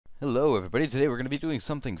Hello everybody, today we're going to be doing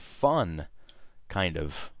something fun, kind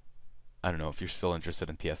of. I don't know if you're still interested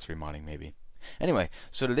in PS3 modding maybe. Anyway,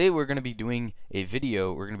 so today we're going to be doing a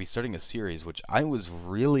video, we're going to be starting a series which I was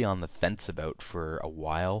really on the fence about for a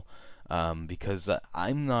while, because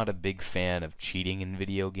I'm not a big fan of cheating in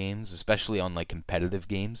video games, especially on like competitive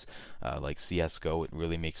games, like CSGO. It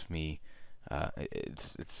really makes me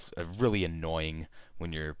it's really annoying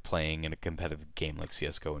when you're playing in a competitive game like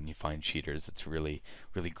CS:GO and you find cheaters. It's really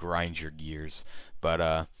grinds your gears.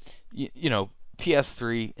 But you know,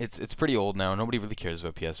 PS3, it's pretty old now. Nobody really cares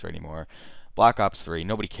about PS3 anymore. Black Ops 3,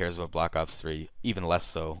 nobody cares about Black Ops 3, even less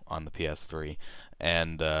so on the PS3.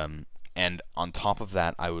 And on top of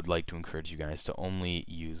that, I would like to encourage you guys to only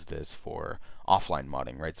use this for offline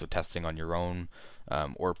modding, right? So testing on your own,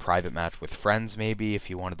 or private match with friends maybe if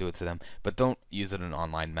you want to do it to them. But don't use it in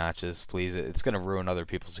online matches, please. It's going to ruin other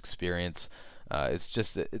people's experience.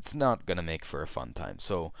 It's not going to make for a fun time.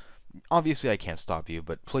 So obviously I can't stop you,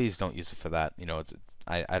 but please don't use it for that. You know,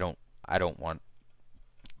 I don't want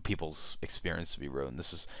people's experience to be ruined.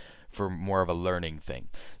 This is for more of a learning thing.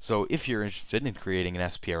 So if you're interested in creating an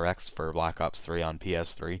SPRX for Black Ops 3 on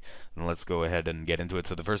PS3, then let's go ahead and get into it.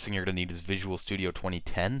 So the first thing you're going to need is Visual Studio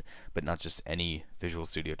 2010, but not just any Visual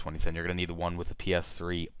Studio 2010. You're going to need the one with the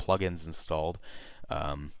PS3 plugins installed.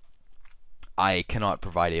 I cannot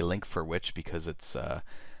provide a link for which because well,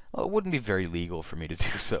 it wouldn't be very legal for me to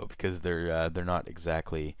do so because they're not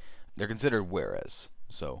exactly, they're considered whereas.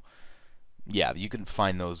 So yeah, you can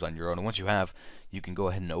find those on your own. And once you have, you can go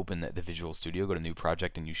ahead and open the Visual Studio, go to New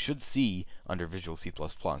Project, and you should see under Visual C++,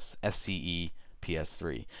 SCE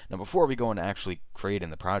PS3. Now, before we go into actually creating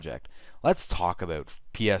the project, let's talk about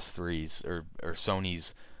PS3's or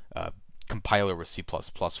Sony's compiler with C++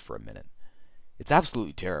 for a minute. It's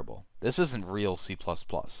absolutely terrible. This isn't real C++. And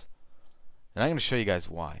I'm going to show you guys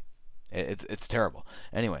why. It's terrible.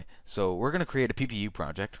 Anyway, so we're going to create a Ppu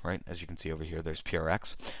project, right? As you can see over here, there's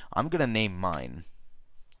SPRX. I'm going to name mine.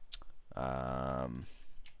 That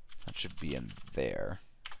should be in there.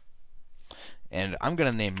 And I'm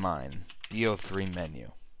going to name mine BO3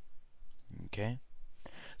 menu. Okay?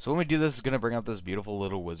 So when we do this, it's going to bring up this beautiful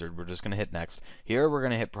little wizard. We're just going to hit next. Here, we're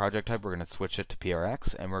going to hit project type. We're going to switch it to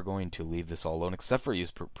PRX, and we're going to leave this all alone, except for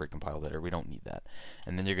use precompiled editor. We don't need that.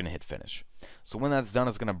 And then you're going to hit finish. So when that's done,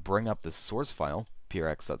 it's going to bring up this source file,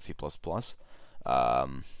 prx.c++.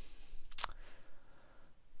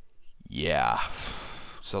 Yeah.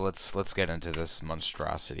 So let's get into this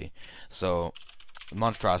monstrosity. So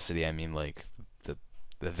monstrosity, I mean like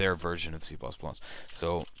their version of C++.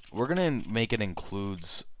 So we're going to make it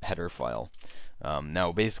includes header file.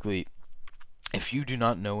 Now, basically, if you do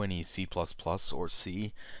not know any C++ or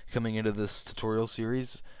C coming into this tutorial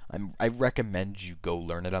series, I recommend you go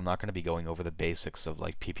learn it. I'm not going to be going over the basics of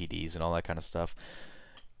like PPDs and all that kind of stuff.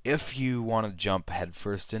 If you want to jump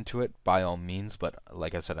headfirst into it, by all means, but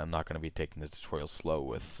like I said, I'm not going to be taking the tutorial slow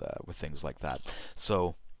with things like that.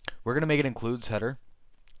 So we're going to make it includes header.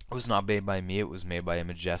 It was not made by me. It was made by a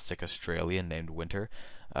majestic Australian named Winter.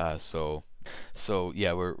 So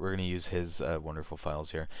yeah, we're going to use his wonderful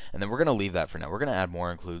files here. And then we're going to leave that for now. We're going to add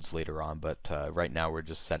more includes later on, but right now we're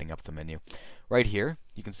just setting up the menu. Right here,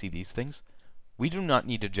 you can see these things. We do not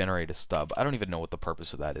need to generate a stub. I don't even know what the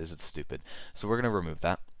purpose of that is. It's stupid. So we're going to remove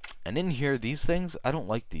that. And in here, these things, I don't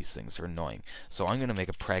like these things. They're annoying. So I'm going to make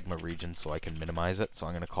a pragma region so I can minimize it. So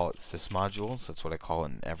I'm going to call it sysmodules. That's what I call it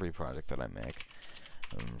in every project that I make.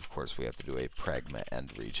 And of course, we have to do a pragma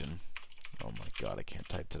end region. Oh my god, I can't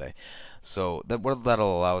type today. So what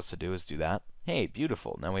that'll allow us to do is do that. Hey,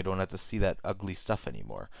 beautiful. Now we don't have to see that ugly stuff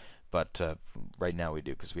anymore. But right now we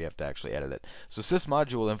do because we have to actually edit it. So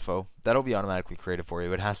sysmodule info, that'll be automatically created for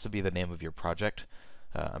you. It has to be the name of your project.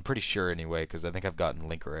 I'm pretty sure anyway because I think I've gotten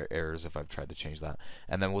link errors if I've tried to change that.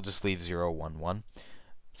 And then we'll just leave 011.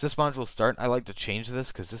 Sysmodule start, I like to change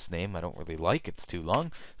this because this name I don't really like. It's too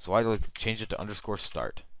long. So I like to change it to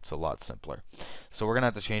 _start. It's a lot simpler. So we're going to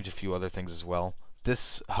have to change a few other things as well.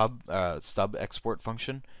 This hub stub export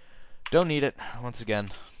function, don't need it, once again,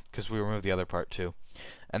 because we removed the other part too.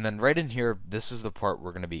 And then right in here, this is the part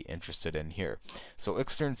we're going to be interested in here. So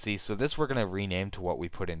extern C, so this we're going to rename to what we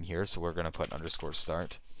put in here. So we're going to put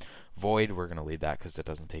 _start. Void, we're going to leave that because it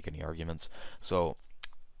doesn't take any arguments. So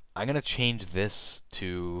I'm going to change this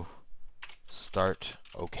to start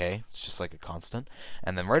OK. It's just like a constant.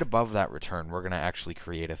 And then right above that return, we're going to actually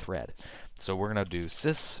create a thread. So we're going to do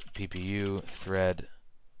sys ppu thread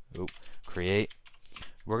create.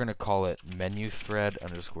 We're going to call it menu thread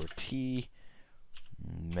 _t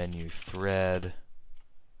menu thread.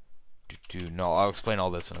 No, I'll explain all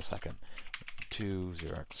this in a second.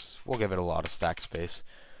 0x. We'll give it a lot of stack space.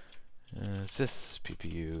 sys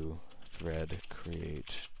ppu thread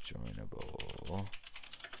create joinable.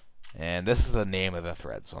 And this is the name of the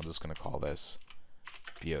thread, so I'm just going to call this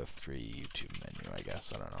BO3 YouTube menu, I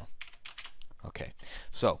guess. I don't know. Okay,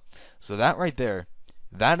 so that right there,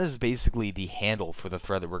 that is basically the handle for the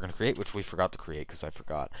thread that we're going to create, which we forgot to create because I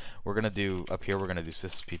forgot. We're going to do, up here, we're going to do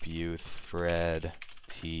sys ppu thread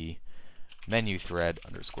t menu thread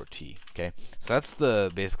underscore t. Okay, so that's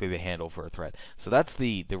basically the handle for a thread. So that's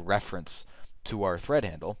the reference to our thread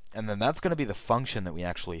handle, and then that's going to be the function that we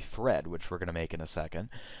actually thread, which we're going to make in a second.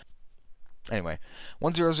 Anyway,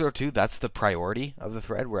 1002, that's the priority of the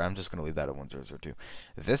thread, where I'm just going to leave that at 1002.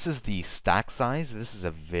 This is the stack size. This is a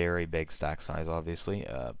very big stack size, obviously,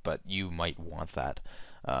 but you might want that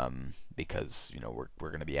because, you know, we're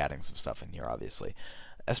going to be adding some stuff in here, obviously.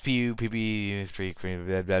 SPU, PP3,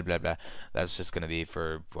 blah, blah, blah, blah. That's just going to be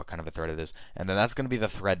for what kind of a thread it is. And then that's going to be the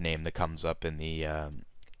thread name that comes up in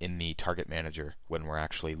the target manager when we're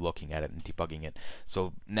actually looking at it and debugging it.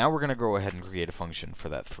 So now we're going to go ahead and create a function for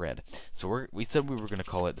that thread. So we said we were going to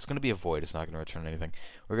call it, it's going to be a void, it's not going to return anything.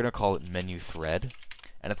 We're going to call it menu thread,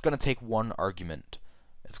 and it's going to take one argument.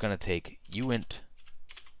 It's going to take uint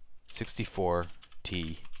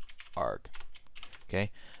 64t arg.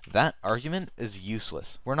 Okay, that argument is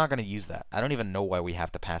useless. We're not going to use that. I don't even know why we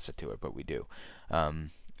have to pass it to it, but we do.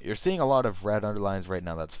 You're seeing a lot of red underlines right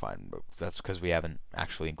now. That's fine. But that's because we haven't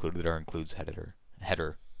actually included our includes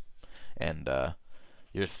header, and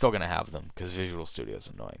you're still going to have them because Visual Studio is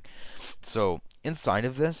annoying. So inside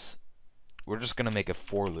of this, we're just going to make a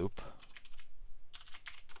for loop,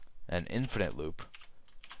 an infinite loop,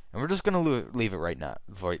 and we're just going to leave it right now,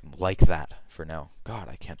 like that for now. God,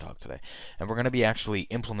 I can't talk today. And we're going to be actually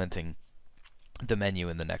implementing the menu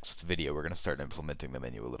in the next video. We're going to start implementing the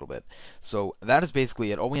menu a little bit. So that is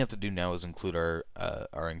basically it. All we have to do now is include our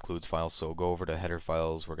includes file. So we'll go over to header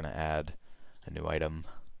files. We're going to add a new item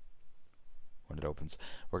when it opens.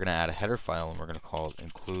 We're going to add a header file, and we're going to call it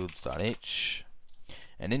includes.h.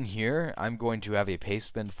 And in here, I'm going to have a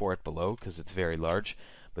paste bin for it below because it's very large.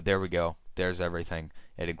 But there we go. There's everything.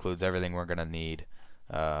 It includes everything we're going to need.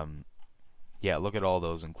 Yeah, look at all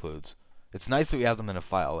those includes. It's nice that we have them in a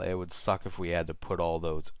file. It would suck if we had to put all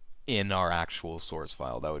those in our actual source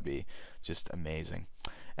file. That would be just amazing.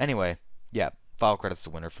 Anyway, yeah, file credits to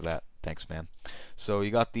Winner for that. Thanks, man. So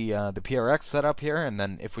you got the SPRX set up here, and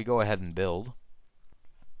then if we go ahead and build,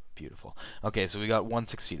 beautiful. Okay, so we got one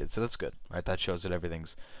succeeded, so that's good. Right, that shows that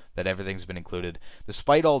everything's been included.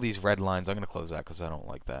 Despite all these red lines, I'm going to close that because I don't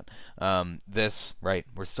like that. This, right,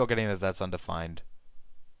 we're still getting that that's undefined.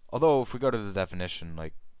 Although if we go to the definition,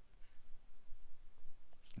 like,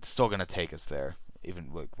 it's still going to take us there,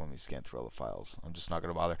 even like when we scan through all the files. I'm just not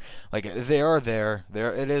going to bother. Like, they are there.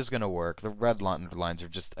 It is going to work. The red lines are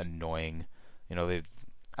just annoying. You know,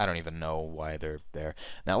 I don't even know why they're there.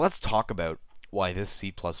 Now let's talk about why this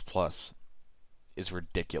C++ is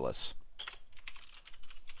ridiculous.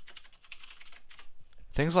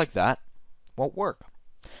 Things like that won't work.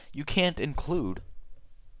 You can't include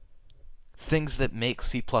things that make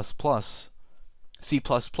C++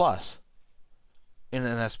 in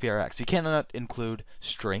an SPRX. You cannot include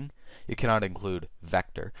string. You cannot include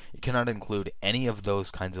vector. You cannot include any of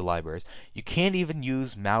those kinds of libraries. You can't even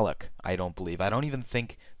use malloc, I don't believe. I don't even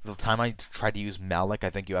think the time I tried to use malloc, I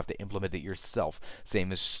think you have to implement it yourself.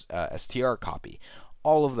 Same as str copy.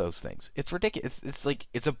 All of those things. It's ridiculous. It's like,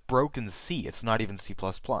 it's a broken C. It's not even C++.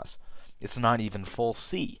 It's not even full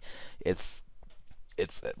C. It's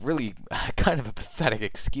really kind of a pathetic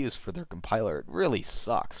excuse for their compiler. It really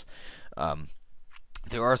sucks.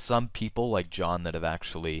 There are some people like John that have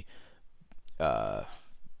actually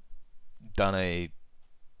done a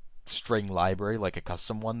string library, like a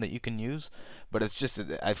custom one that you can use, but it's just,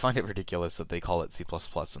 I find it ridiculous that they call it C++,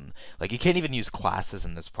 and like you can't even use classes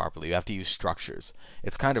in this properly. You have to use structures.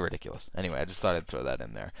 It's kind of ridiculous. Anyway, I just thought I'd throw that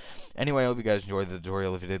in there. Anyway, I hope you guys enjoyed the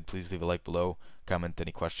tutorial. If you did, please leave a like below, comment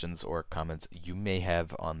any questions or comments you may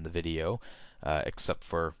have on the video. Except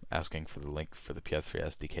for asking for the link for the PS3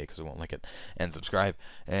 SDK because I won't link it, and subscribe.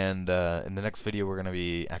 And in the next video, we're going to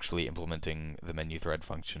be actually implementing the menu thread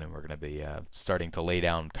function, and we're going to be starting to lay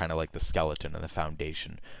down kind of like the skeleton and the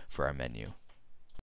foundation for our menu.